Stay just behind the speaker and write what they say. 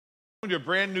To a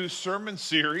brand new sermon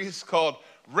series called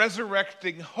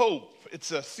Resurrecting Hope.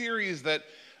 It's a series that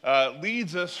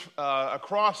leads us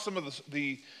across some of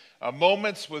the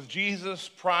moments with Jesus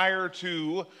prior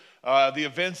to the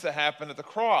events that happened at the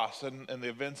cross and the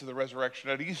events of the resurrection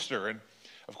at Easter. And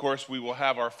of course, we will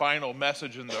have our final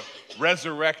message in the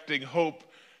Resurrecting Hope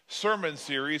sermon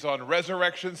series on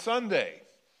Resurrection Sunday.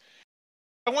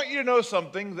 I want you to know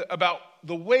something about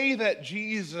the way that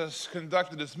Jesus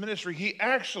conducted his ministry. He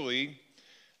actually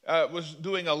was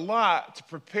doing a lot to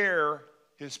prepare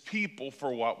his people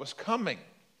for what was coming,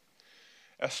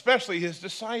 especially his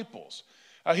disciples.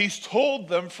 He's told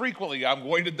them frequently, I'm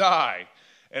going to die,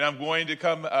 and I'm going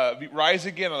to rise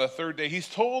again on the third day. He's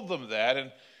told them that,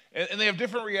 and they have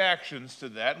different reactions to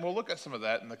that, and we'll look at some of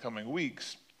that in the coming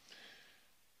weeks.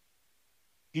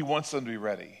 He wants them to be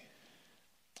ready.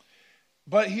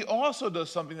 But he also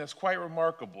does something that's quite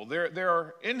remarkable. There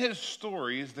are, in his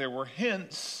stories, there were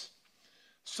hints,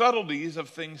 subtleties of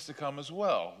things to come as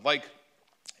well. Like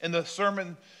in the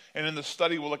sermon and in the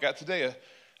study we'll look at today,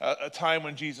 a time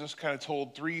when Jesus kind of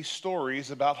told 3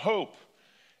 stories about hope.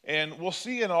 And we'll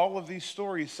see in all of these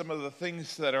stories some of the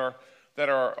things that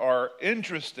are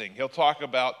interesting. He'll talk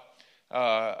about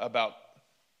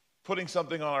putting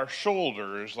something on our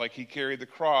shoulders, like he carried the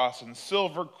cross, and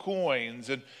silver coins,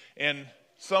 and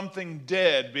something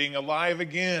dead being alive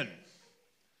again.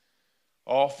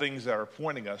 All things that are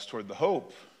pointing us toward the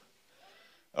hope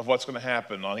of what's going to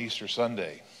happen on Easter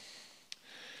Sunday.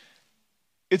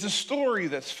 It's a story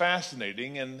that's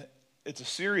fascinating, and it's a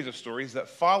series of stories that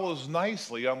follows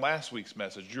nicely on last week's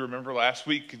message. You remember last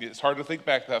week, it's hard to think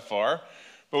back that far,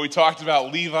 but we talked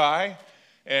about Levi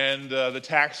and the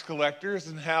tax collectors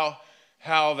and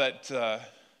how that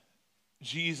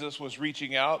Jesus was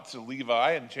reaching out to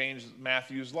Levi and changed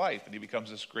Matthew's life, and he becomes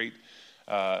this great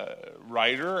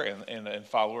writer and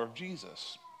follower of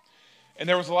Jesus. And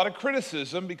there was a lot of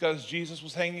criticism because Jesus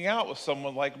was hanging out with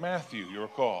someone like Matthew, you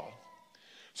recall.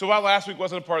 So while last week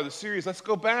wasn't a part of the series, let's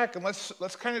go back and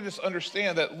let's kind of just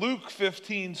understand that Luke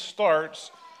 15 starts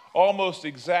almost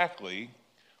exactly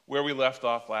where we left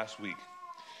off last week.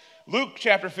 Luke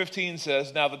chapter 15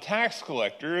 says, "Now the tax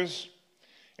collectors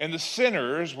and the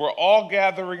sinners were all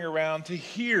gathering around to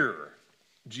hear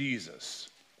Jesus."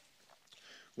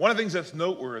 One of the things that's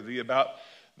noteworthy about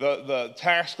the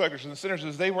tax collectors and the sinners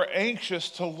is they were anxious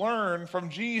to learn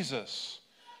from Jesus.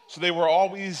 So they were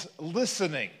always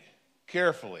listening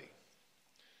carefully.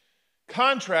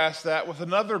 Contrast that with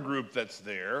another group that's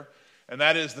there, and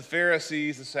that is the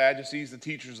Pharisees, the Sadducees, the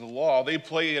teachers of the law. They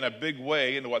play in a big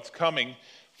way into what's coming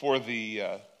for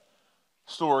the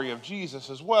story of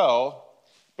Jesus as well.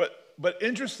 But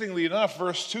interestingly enough,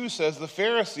 verse 2 says the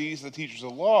Pharisees, the teachers of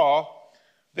the law,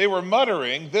 they were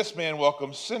muttering, "This man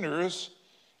welcomes sinners,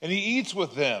 and he eats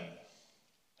with them."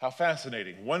 How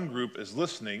fascinating. One group is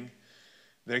listening.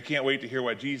 They can't wait to hear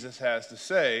what Jesus has to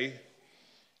say.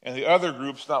 And the other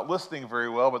group's not listening very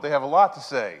well, but they have a lot to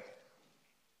say.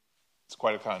 It's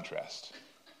quite a contrast.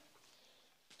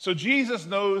 So Jesus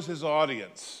knows his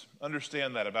audience.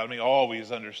 Understand that about him. He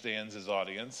always understands his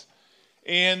audience.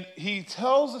 And he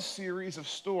tells a series of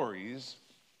stories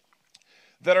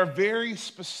that are very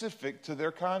specific to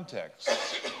their context.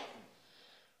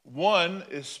 One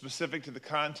is specific to the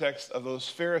context of those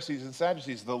Pharisees and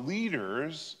Sadducees, the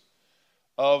leaders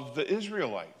of the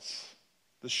Israelites,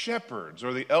 the shepherds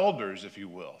or the elders, if you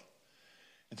will.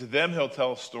 And to them, he'll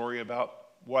tell a story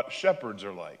about what shepherds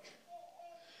are like.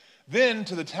 Then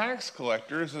to the tax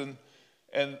collectors and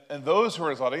those who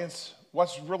are his audience,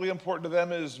 what's really important to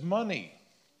them is money.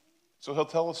 So he'll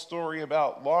tell a story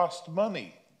about lost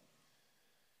money.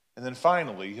 And then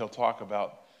finally, he'll talk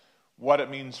about what it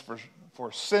means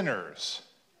for sinners,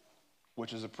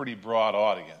 which is a pretty broad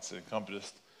audience. It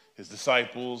encompassed his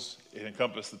disciples, it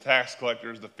encompassed the tax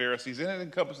collectors, the Pharisees, and it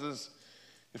encompasses,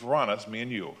 if we're honest, me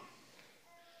and you.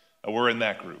 We're in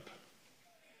that group.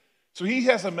 So he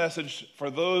has a message for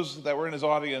those that were in his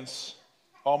audience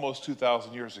almost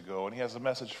 2,000 years ago, and he has a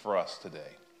message for us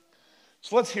today.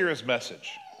 So let's hear his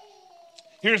message.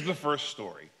 Here's the first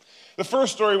story. The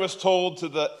first story was told to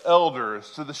the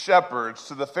elders, to the shepherds,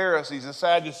 to the Pharisees, the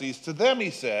Sadducees. To them he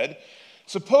said,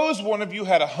 "Suppose one of you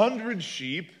had 100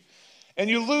 sheep and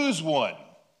you lose one.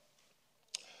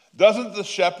 Doesn't the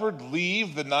shepherd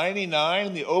leave the 99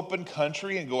 in the open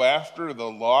country and go after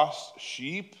the lost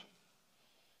sheep?"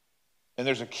 And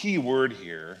there's a key word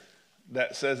here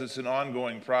that says it's an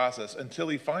ongoing process until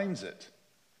he finds it.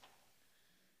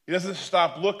 He doesn't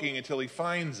stop looking until he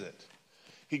finds it.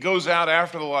 He goes out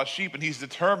after the lost sheep and he's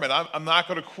determined, I'm not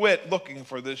going to quit looking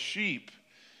for this sheep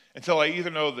until I either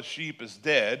know the sheep is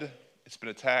dead, it's been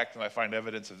attacked and I find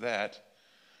evidence of that,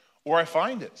 or I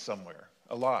find it somewhere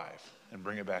alive and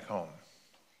bring it back home.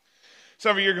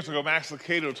 Several years ago, Max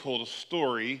Lucado told a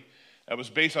story that was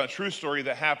based on a true story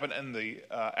that happened in the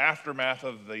aftermath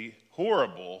of the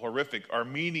horrific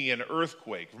Armenian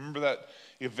earthquake. Remember that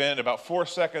event? About 4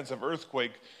 seconds of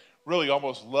earthquake really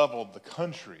almost leveled the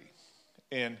country.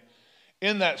 And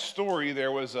in that story,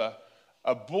 there was a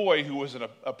boy who was in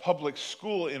a public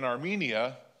school in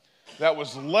Armenia that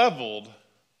was leveled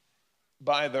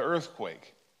by the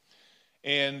earthquake.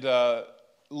 And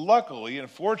luckily and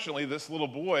fortunately, this little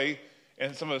boy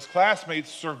and some of his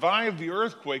classmates survived the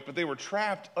earthquake, but they were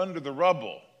trapped under the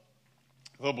rubble.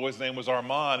 The little boy's name was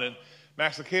Armand, and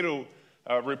Max Lucado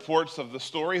reports of the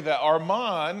story that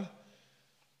Armand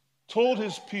told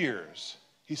his peers,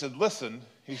 he said, listen,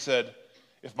 he said,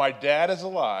 if my dad is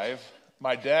alive,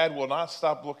 my dad will not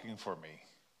stop looking for me.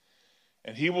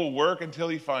 And he will work until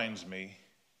he finds me.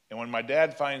 And when my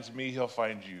dad finds me, he'll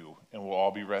find you, and we'll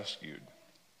all be rescued.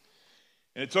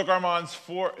 And it took Armand's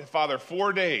father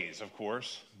 4 days, of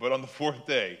course, but on the fourth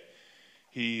day,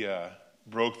 he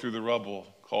broke through the rubble,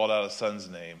 called out his son's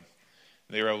name.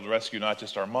 And they were able to rescue not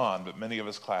just Armand, but many of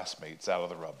his classmates out of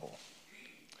the rubble.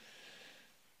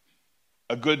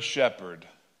 A good shepherd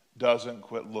doesn't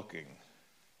quit looking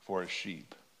for his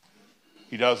sheep.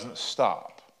 He doesn't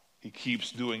stop. He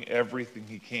keeps doing everything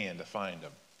he can to find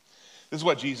them. This is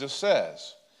what Jesus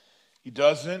says. He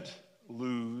doesn't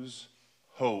lose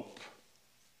hope.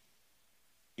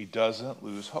 He doesn't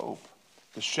lose hope.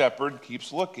 The shepherd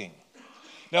keeps looking.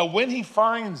 Now, when he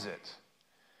finds it,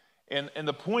 and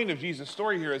the point of Jesus'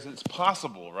 story here is it's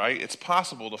possible, right? It's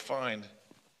possible to find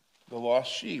the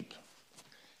lost sheep.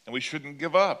 And we shouldn't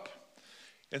give up.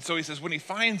 And so he says when he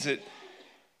finds it,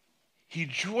 he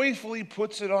joyfully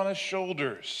puts it on his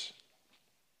shoulders.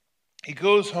 He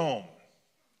goes home.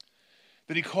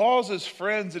 Then he calls his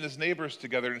friends and his neighbors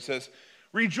together and says,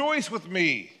 rejoice with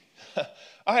me.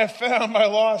 I have found my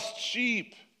lost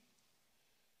sheep.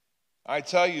 I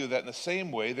tell you that in the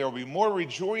same way, there will be more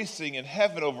rejoicing in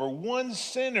heaven over one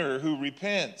sinner who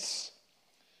repents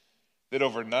than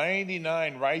over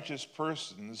 99 righteous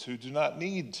persons who do not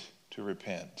need to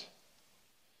repent.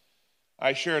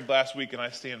 I shared last week, and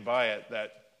I stand by it,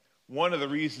 that one of the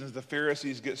reasons the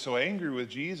Pharisees get so angry with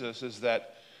Jesus is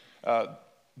that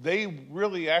they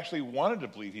really actually wanted to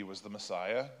believe he was the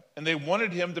Messiah, and they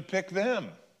wanted him to pick them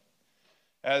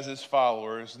as his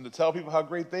followers and to tell people how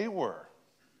great they were.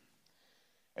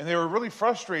 And they were really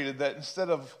frustrated that instead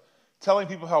of telling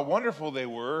people how wonderful they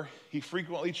were, he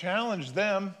frequently challenged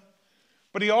them,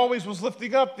 but he always was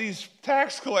lifting up these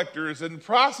tax collectors and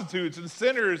prostitutes and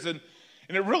sinners, and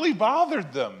it really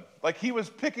bothered them, like he was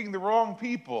picking the wrong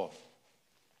people.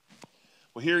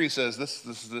 Well, here he says this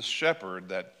is this shepherd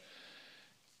that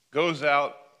goes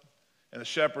out, and the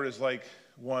shepherd is like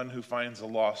one who finds a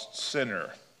lost sinner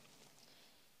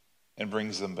and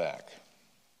brings them back.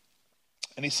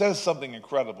 And he says something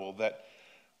incredible, that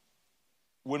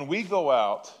when we go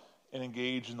out and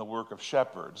engage in the work of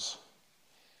shepherds,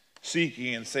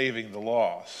 seeking and saving the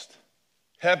lost,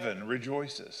 heaven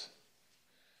rejoices.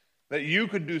 That you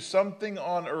could do something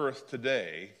on earth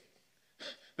today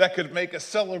that could make a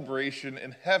celebration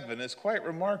in heaven is quite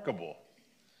remarkable.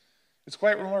 It's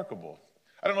quite remarkable.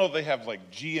 I don't know if they have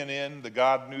like GNN, the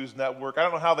God News Network. I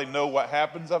don't know how they know what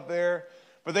happens up there,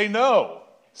 but they know.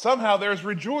 Somehow there's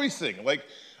rejoicing. Like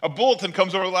a bulletin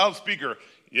comes over the loudspeaker.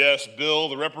 Yes, Bill,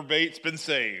 the reprobate's been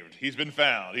saved. He's been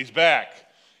found. He's back.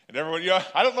 And everyone,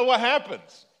 I don't know what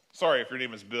happens. Sorry if your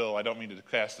name is Bill. I don't mean to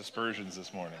cast aspersions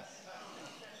this morning.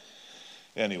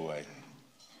 Anyway,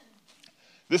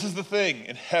 this is the thing.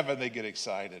 In heaven, they get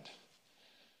excited.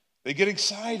 They get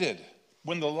excited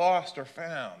when the lost are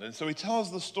found. And so he tells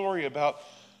the story about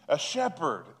a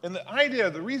shepherd. And the idea,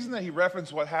 the reason that he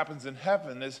referenced what happens in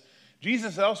heaven is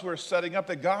Jesus elsewhere is setting up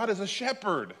that God is a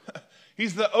shepherd.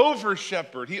 He's the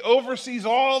over-shepherd. He oversees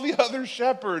all the other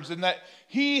shepherds, and that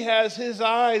he has his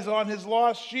eyes on his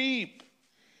lost sheep.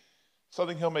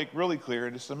 Something he'll make really clear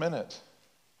in just a minute.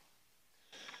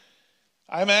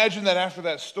 I imagine that after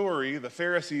that story, the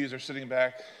Pharisees are sitting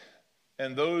back,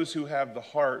 and those who have the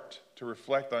heart to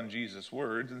reflect on Jesus'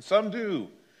 words, and some do,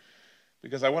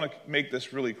 because I want to make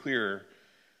this really clear,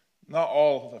 not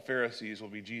all of the Pharisees will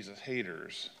be Jesus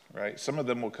haters, right? Some of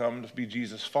them will come to be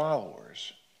Jesus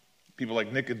followers. People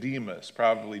like Nicodemus,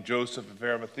 probably Joseph of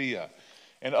Arimathea,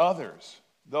 and others.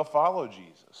 They'll follow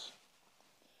Jesus.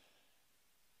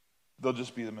 They'll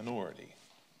just be the minority.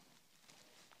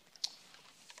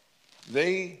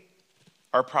 They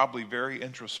are probably very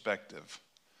introspective.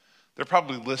 They're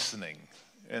probably listening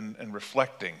and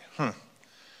reflecting.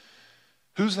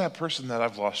 Who's that person that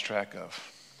I've lost track of?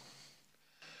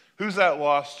 Who's that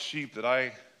lost sheep that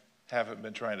I haven't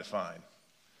been trying to find?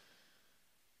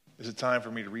 Is it time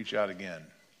for me to reach out again?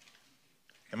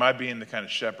 Am I being the kind of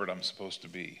shepherd I'm supposed to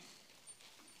be?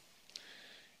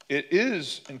 It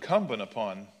is incumbent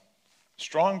upon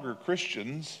stronger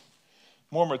Christians,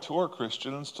 more mature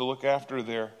Christians, to look after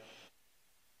their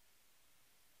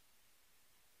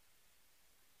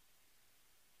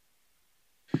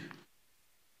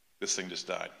This thing just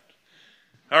died.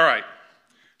 All right.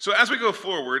 So as we go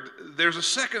forward, there's a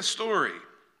second story.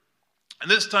 And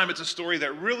this time it's a story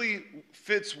that really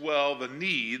fits well the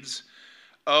needs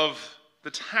of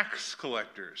the tax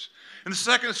collectors. In the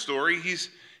second story, he's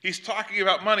talking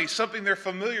about money, something they're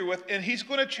familiar with, and he's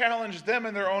going to challenge them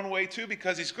in their own way too,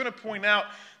 because he's going to point out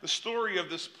the story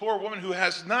of this poor woman who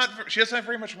doesn't have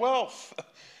very much wealth.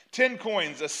 10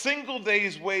 coins, a single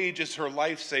day's wage is her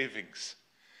life savings.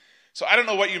 So I don't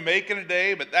know what you make in a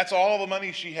day, but that's all the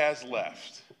money she has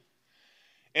left.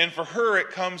 And for her, it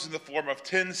comes in the form of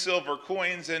 10 silver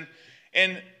coins,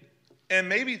 and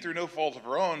maybe through no fault of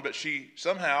her own, but she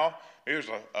somehow, maybe there's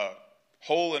a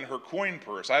hole in her coin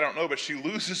purse, I don't know, but she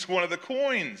loses one of the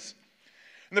coins.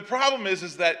 And the problem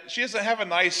is that she doesn't have a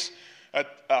nice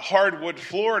hardwood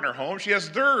floor in her home. She has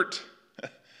dirt.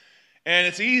 And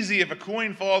it's easy, if a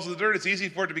coin falls in the dirt, it's easy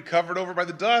for it to be covered over by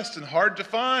the dust and hard to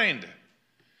find.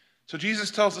 So Jesus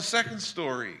tells a second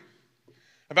story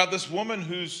about this woman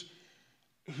who's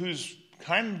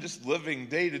kind of just living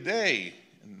day to day.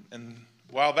 And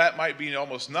while that might be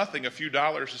almost nothing, a few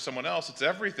dollars to someone else, it's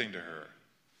everything to her.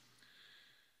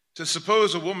 So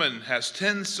suppose a woman has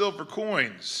 10 silver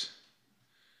coins.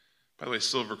 By the way,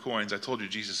 silver coins, I told you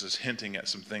Jesus is hinting at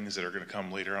some things that are going to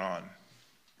come later on.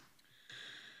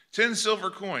 10 silver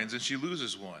coins, and she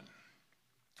loses one.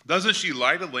 Doesn't she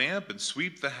light a lamp and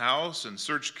sweep the house and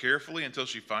search carefully until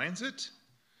she finds it?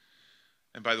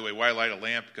 And by the way, why light a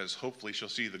lamp? Because hopefully she'll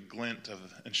see the glint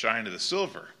and shine of the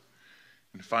silver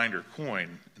and find her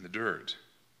coin in the dirt.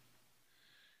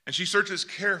 And she searches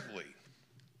carefully.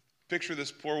 Picture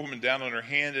this poor woman down on her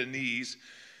hands and knees,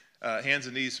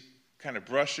 kind of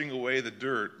brushing away the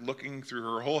dirt, looking through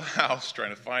her whole house trying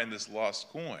to find this lost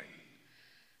coin.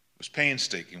 It was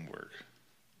painstaking work.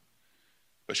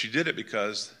 But she did it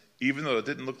because even though it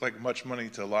didn't look like much money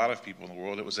to a lot of people in the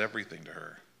world, it was everything to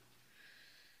her.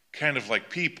 Kind of like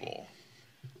people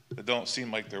that don't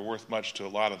seem like they're worth much to a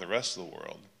lot of the rest of the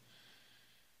world.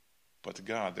 But to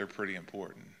God, they're pretty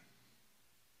important.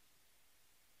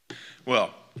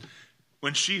 Well,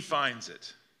 when she finds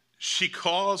it, she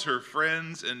calls her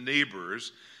friends and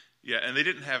neighbors. Yeah, and they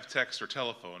didn't have text or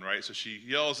telephone, right? So she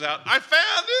yells out, "I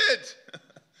found it!"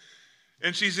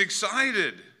 And she's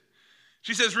excited.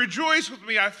 She says, "Rejoice with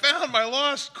me, I found my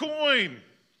lost coin."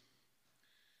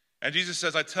 And Jesus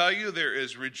says, "I tell you, there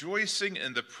is rejoicing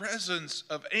in the presence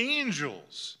of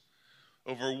angels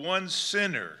over one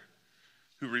sinner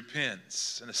who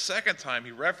repents." And a second time,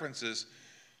 he references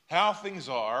how things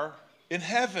are in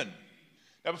heaven.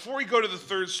 Now, before we go to the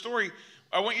third story,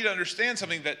 I want you to understand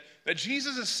something, that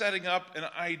Jesus is setting up an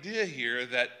idea here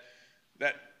that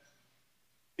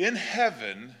in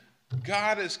heaven,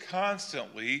 God is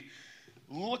constantly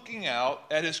looking out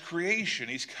at his creation.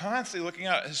 He's constantly looking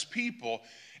out at his people,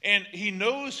 and he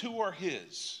knows who are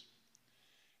his.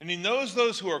 And he knows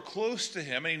those who are close to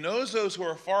him, and he knows those who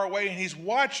are far away, and he's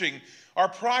watching our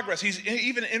progress. He's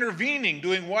even intervening,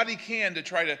 doing what he can to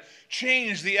try to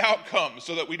change the outcome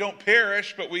so that we don't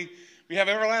perish, but we have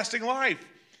everlasting life.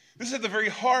 This is at the very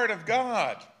heart of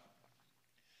God.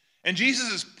 And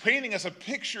Jesus is painting us a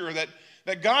picture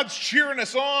that God's cheering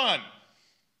us on.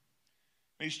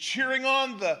 He's cheering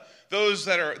on those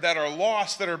that are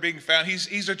lost, that are being found.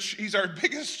 He's our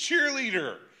biggest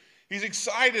cheerleader. He's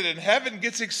excited, and heaven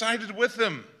gets excited with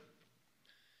him.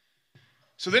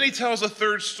 So then he tells a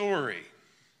third story.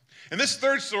 And this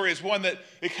third story is one that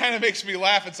it kind of makes me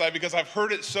laugh inside because I've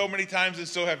heard it so many times, and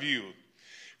so have you.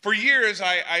 For years,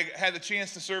 I had the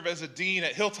chance to serve as a dean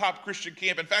at Hilltop Christian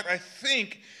Camp. In fact, I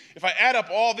think if I add up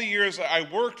all the years I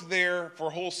worked there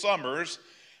for whole summers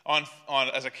on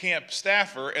as a camp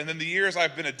staffer, and then the years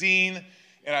I've been a dean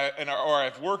or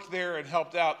I've worked there and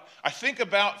helped out, I think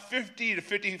about 50 to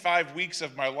 55 weeks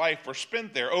of my life were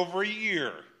spent there, over a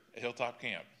year at Hilltop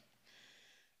Camp.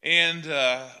 And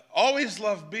always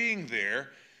loved being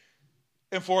there.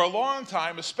 And for a long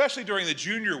time, especially during the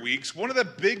junior weeks, one of the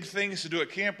big things to do at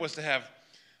camp was to have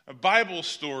a Bible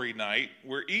story night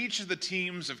where each of the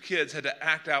teams of kids had to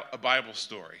act out a Bible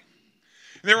story.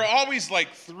 And there were always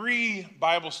like 3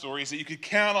 Bible stories that you could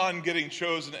count on getting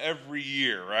chosen every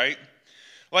year, right?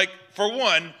 Like, for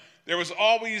one, there was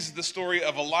always the story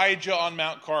of Elijah on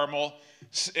Mount Carmel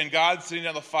and God sitting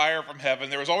down the fire from heaven.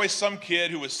 There was always some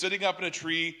kid who was sitting up in a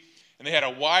tree, and they had a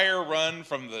wire run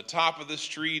from the top of this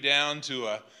tree down to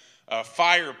a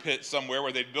fire pit somewhere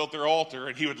where they'd built their altar,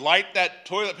 and he would light that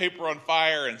toilet paper on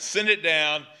fire and send it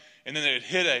down, and then it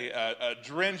hit a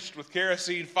drenched with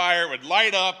kerosene fire. It would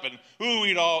light up, and ooh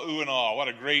and all. What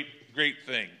a great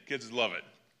thing. Kids love it.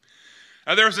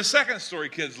 Now, there was a second story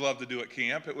kids love to do at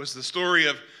camp. It was the story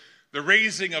of the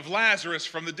raising of Lazarus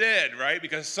from the dead, right?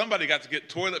 Because somebody got to get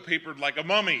toilet papered like a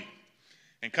mummy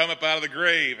and come up out of the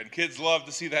grave, and kids love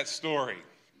to see that story.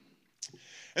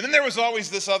 And then there was always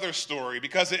this other story,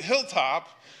 because at Hilltop,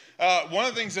 one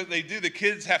of the things that they do, the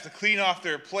kids have to clean off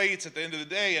their plates at the end of the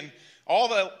day, and all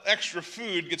the extra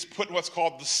food gets put in what's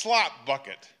called the slop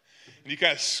bucket. And you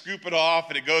kind of scoop it off,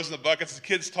 and it goes in the buckets. The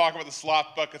kids talk about the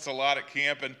slop buckets a lot at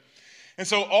camp. And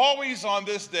so always on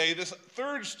this day, this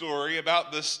third story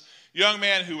about this young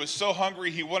man who was so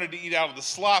hungry he wanted to eat out of the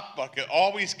slop bucket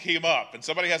always came up. And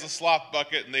somebody has a slop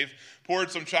bucket, and they've poured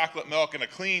some chocolate milk in a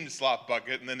clean slop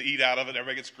bucket, and then they eat out of it, and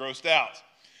everybody gets grossed out.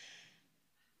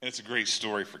 And it's a great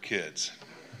story for kids.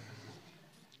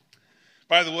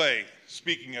 By the way,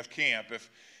 speaking of camp,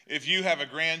 if you have a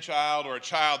grandchild or a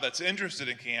child that's interested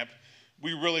in camp,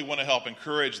 we really want to help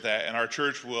encourage that, and our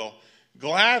church will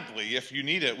gladly, if you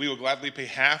need it, we will gladly pay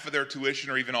half of their tuition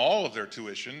or even all of their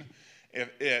tuition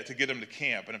to get them to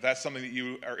camp. And if that's something that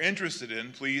you are interested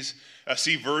in, please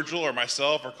see Virgil or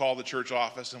myself or call the church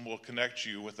office, and we'll connect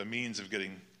you with a means of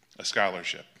getting a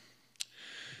scholarship.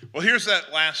 Well, here's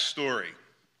that last story.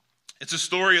 It's a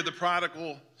story of the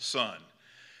prodigal son.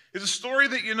 It's a story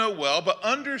that you know well, but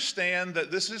understand that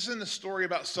this isn't a story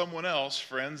about someone else,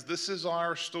 friends. This is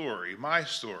our story, my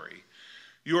story,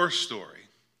 your story.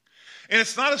 And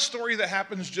it's not a story that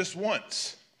happens just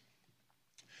once.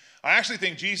 I actually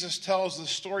think Jesus tells this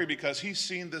story because he's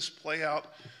seen this play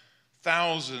out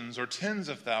thousands or tens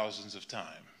of thousands of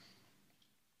times.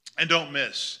 And don't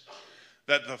miss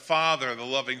that the Father, the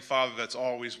loving Father that's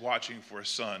always watching for his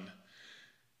Son,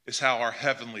 is how our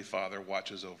Heavenly Father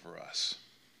watches over us.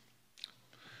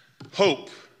 Hope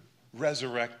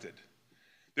resurrected.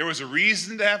 There was a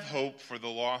reason to have hope for the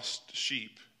lost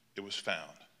sheep. It was found.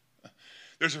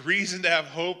 There's a reason to have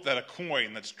hope that a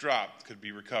coin that's dropped could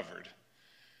be recovered.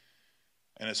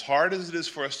 And as hard as it is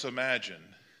for us to imagine,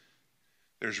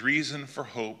 there's reason for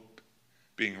hope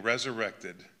being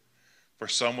resurrected for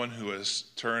someone who has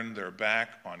turned their back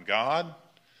on God,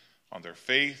 on their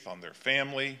faith, on their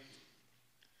family,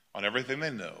 on everything they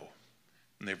know,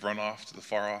 and they've run off to the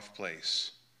far-off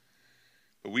place.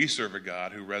 But we serve a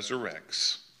God who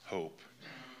resurrects hope.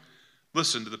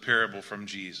 Listen to the parable from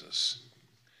Jesus.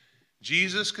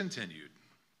 Jesus continued,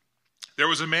 "There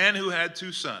was a man who had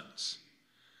 2 sons.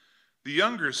 The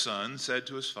younger son said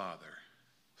to his father,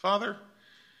 'Father,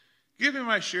 give me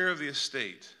my share of the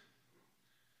estate.'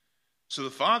 So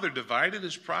the father divided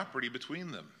his property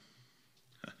between them.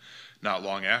 Not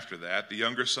long after that, the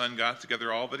younger son got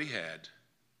together all that he had.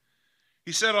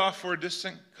 He set off for a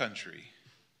distant country,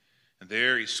 and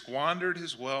there he squandered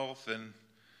his wealth in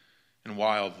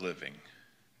wild living.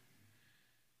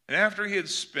 And after he had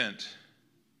spent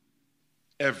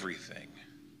everything,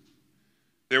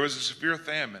 there was a severe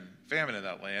famine in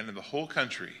that land, in the whole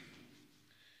country,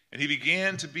 and he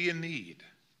began to be in need.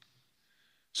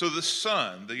 So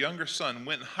the younger son,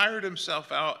 went and hired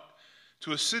himself out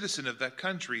to a citizen of that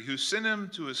country, who sent him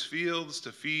to his fields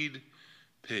to feed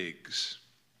pigs."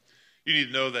 You need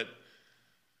to know that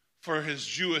for his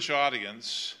Jewish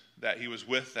audience that he was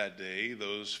with that day,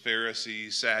 those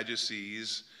Pharisees,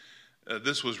 Sadducees,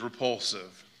 this was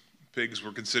repulsive. Pigs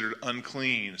were considered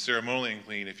unclean, ceremonially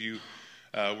unclean. If you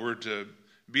were to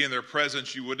be in their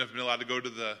presence, you wouldn't have been allowed to go to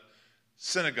the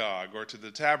synagogue or to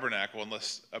the tabernacle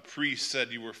unless a priest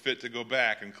said you were fit to go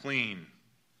back and clean.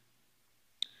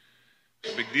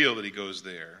 It's a big deal that he goes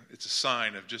there. It's a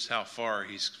sign of just how far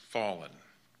he's fallen.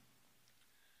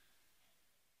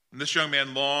 And this young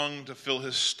man longed to fill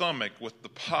his stomach with the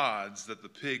pods that the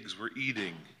pigs were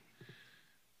eating,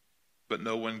 but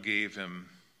no one gave him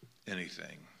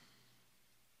anything.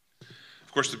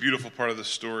 Of course, the beautiful part of the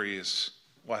story is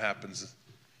what happens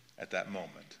at that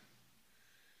moment.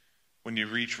 When you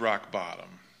reach rock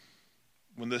bottom,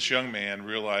 when this young man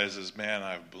realizes, man,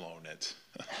 I've blown it.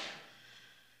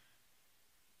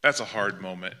 That's a hard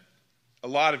moment. A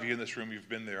lot of you in this room, you've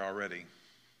been there already.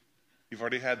 You've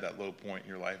already had that low point in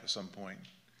your life at some point.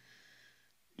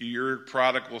 Your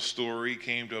prodigal story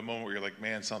came to a moment where you're like,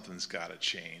 man, something's got to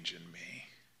change in me.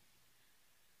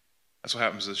 That's what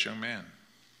happens to this young man.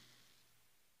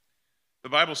 The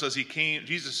Bible says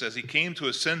Jesus says he came to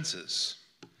his senses.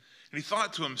 And he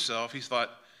thought to himself,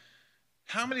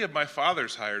 how many of my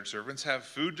father's hired servants have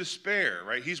food to spare,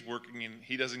 right? He's working and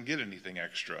he doesn't get anything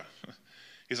extra.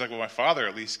 He's like, well, my father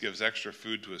at least gives extra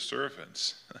food to his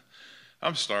servants.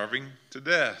 I'm starving to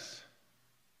death.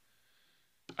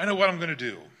 I know what I'm going to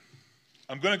do.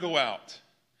 I'm going to go out.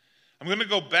 I'm going to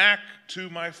go back to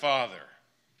my father.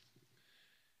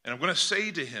 And I'm going to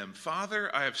say to him,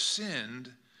 Father, I have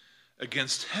sinned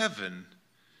against heaven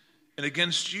and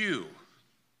against you.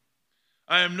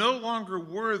 I am no longer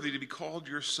worthy to be called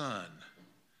your son,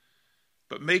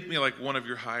 but make me like one of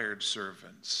your hired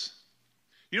servants.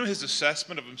 You know, his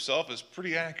assessment of himself is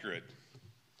pretty accurate.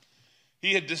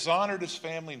 He had dishonored his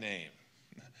family name.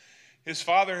 His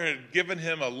father had given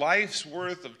him a life's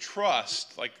worth of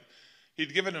trust, like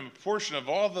he'd given him a portion of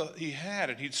all that he had,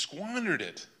 and he'd squandered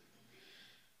it.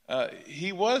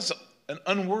 He was an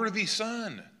unworthy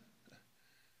son.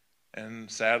 And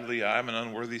sadly, I'm an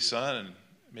unworthy son, and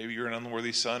maybe you're an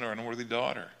unworthy son or an unworthy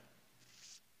daughter.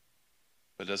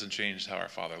 But it doesn't change how our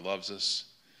Father loves us.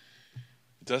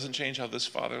 It doesn't change how this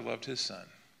father loved his son.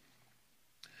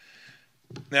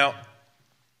 Now,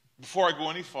 before I go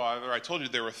any farther, I told you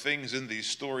there were things in these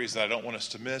stories that I don't want us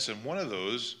to miss, and one of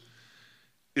those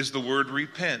is the word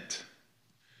repent.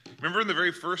 Remember in the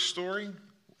very first story?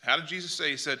 How did Jesus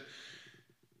say? He said,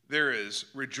 there is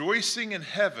rejoicing in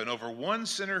heaven over one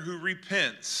sinner who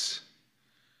repents,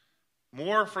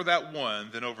 more for that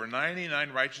one than over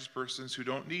 99 righteous persons who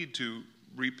don't need to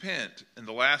repent. In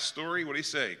the last story, what did he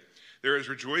say? There is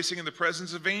rejoicing in the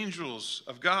presence of angels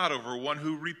of God over one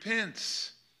who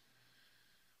repents.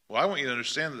 Well, I want you to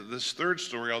understand that this third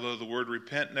story, although the word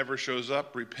repent never shows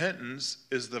up, repentance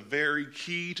is the very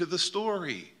key to the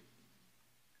story.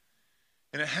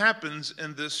 And it happens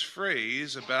in this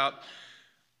phrase about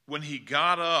when he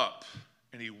got up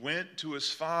and he went to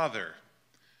his father,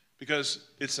 because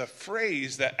it's a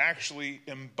phrase that actually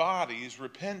embodies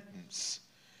repentance.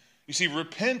 You see,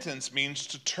 repentance means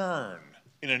to turn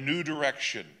in a new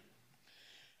direction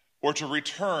or to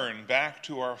return back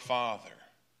to our Father.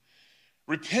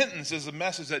 Repentance is a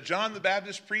message that John the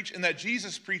Baptist preached and that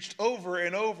Jesus preached over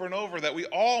and over and over, that we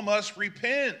all must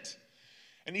repent.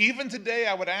 And even today,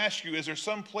 I would ask you, is there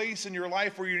some place in your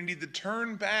life where you need to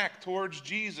turn back towards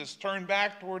Jesus, turn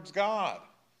back towards God?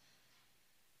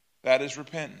 That is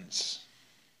repentance.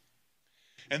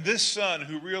 And this son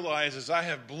who realizes, I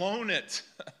have blown it,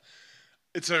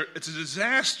 it's a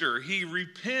disaster. He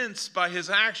repents by his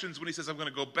actions when he says, I'm going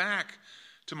to go back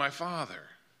to my father.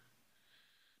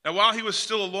 Now, while he was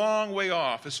still a long way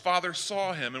off, his father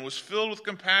saw him and was filled with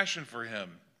compassion for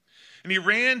him. And he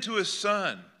ran to his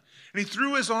son, and he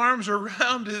threw his arms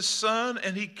around his son,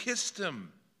 and he kissed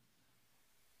him.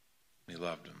 And he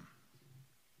loved him.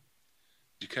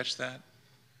 Did you catch that?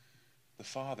 The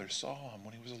father saw him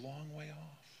when he was a long way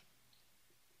off.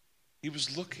 He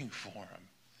was looking for him.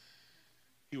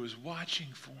 He was watching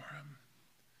for him.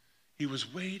 He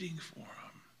was waiting for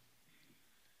him.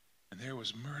 And there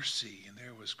was mercy, and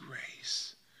there was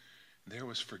grace, and there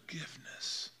was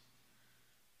forgiveness.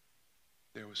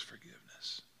 There was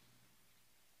forgiveness.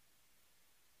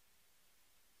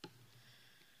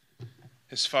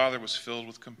 His father was filled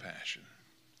with compassion.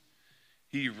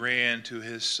 He ran to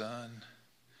his son.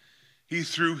 He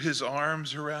threw his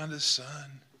arms around his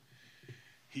son.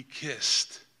 He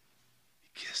kissed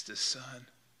his son.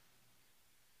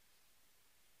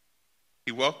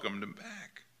 He welcomed him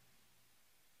back.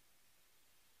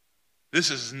 This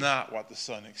is not what the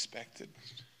son expected.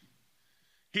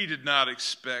 He did not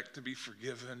expect to be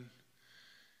forgiven.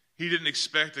 He didn't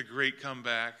expect a great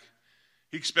comeback.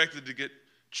 He expected to get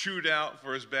chewed out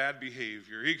for his bad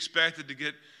behavior. He expected to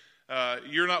get,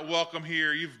 you're not welcome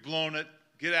here, you've blown it,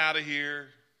 get out of here.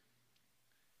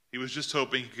 He was just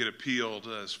hoping he could appeal to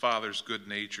his father's good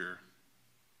nature.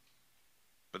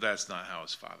 But that's not how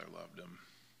his father loved him.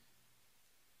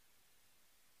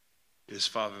 His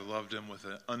father loved him with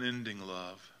an unending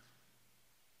love.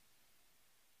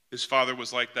 His father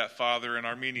was like that father in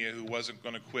Armenia who wasn't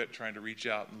going to quit trying to reach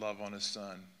out and love on his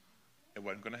son. It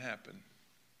wasn't going to happen.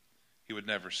 He would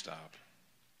never stop.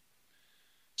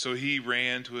 So he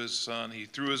ran to his son. He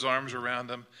threw his arms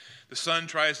around him. The son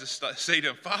tries to say to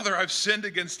him, Father, I've sinned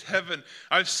against heaven.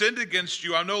 I've sinned against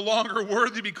you. I'm no longer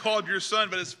worthy to be called your son.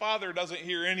 But his father doesn't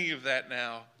hear any of that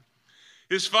now.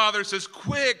 His father says,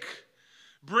 quick,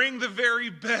 bring the very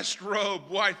best robe.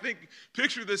 Why,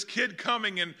 picture this kid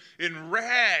coming in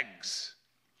rags.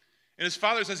 And his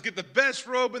father says, get the best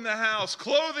robe in the house.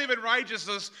 Clothe him in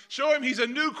righteousness. Show him he's a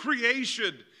new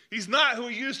creation. He's not who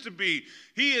he used to be.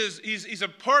 He's a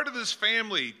part of this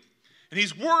family. And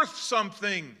he's worth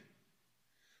something.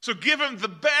 So give him the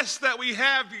best that we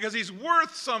have because he's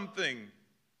worth something.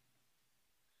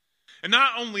 And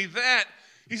not only that,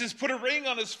 he says, put a ring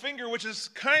on his finger, which is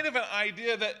kind of an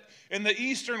idea that in the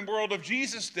Eastern world of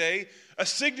Jesus' day, a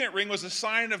signet ring was a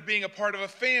sign of being a part of a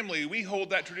family. We hold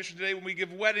that tradition today when we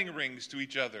give wedding rings to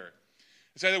each other.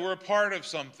 It's either we're a part of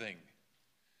something.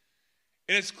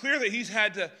 And it's clear that he's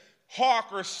had to hawk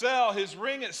or sell his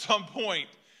ring at some point.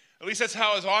 At least that's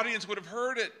how his audience would have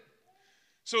heard it.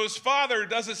 So his father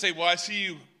doesn't say, well, I see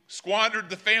you squandered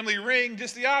the family ring.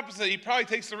 Just the opposite. He probably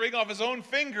takes the ring off his own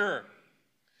finger.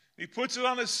 He puts it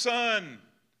on his son.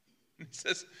 He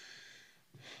says,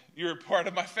 you're a part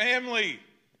of my family.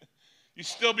 You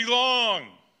still belong.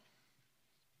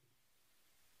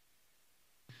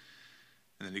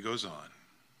 And then he goes on.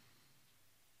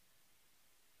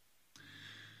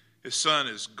 His son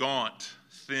is gaunt,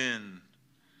 thin,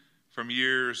 from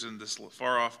years in this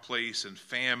far-off place and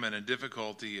famine and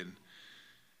difficulty, and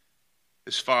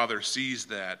his father sees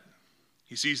that.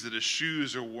 He sees that his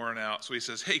shoes are worn out, so he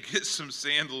says, hey, get some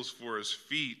sandals for his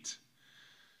feet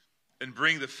and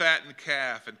bring the fattened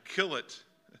calf and kill it,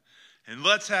 and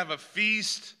let's have a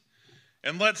feast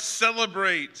and let's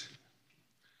celebrate,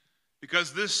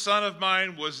 because this son of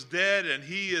mine was dead and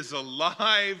he is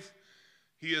alive.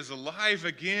 He is alive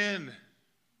again.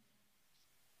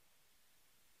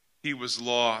 He was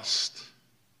lost,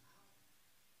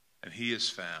 and he is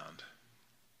found.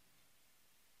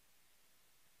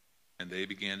 And they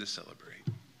began to celebrate.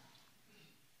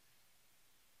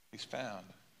 He's found.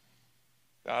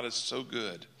 God is so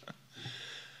good.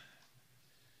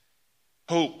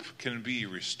 Hope can be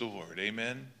restored.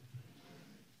 Amen?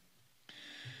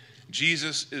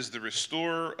 Jesus is the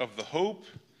restorer of the hope.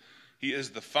 He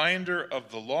is the finder of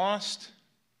the lost.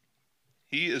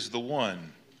 He is the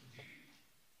one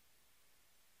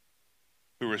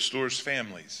who restores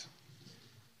families,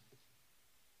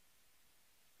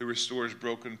 who restores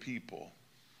broken people,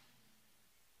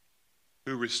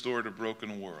 who restored a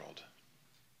broken world.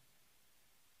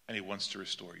 And he wants to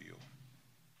restore you.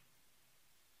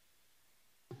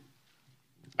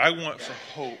 I want for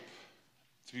hope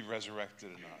to be resurrected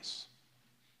in us.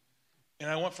 And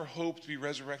I want for hope to be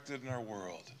resurrected in our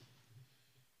world.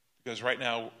 Because right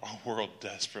now, our world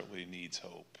desperately needs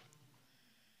hope.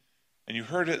 And you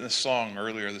heard it in the song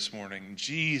earlier this morning.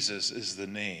 Jesus is the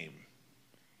name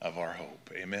of our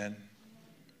hope. Amen?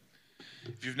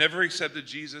 If you've never accepted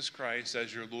Jesus Christ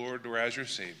as your Lord or as your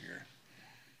Savior,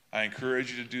 I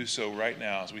encourage you to do so right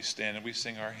now as we stand and we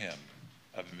sing our hymn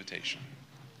of invitation.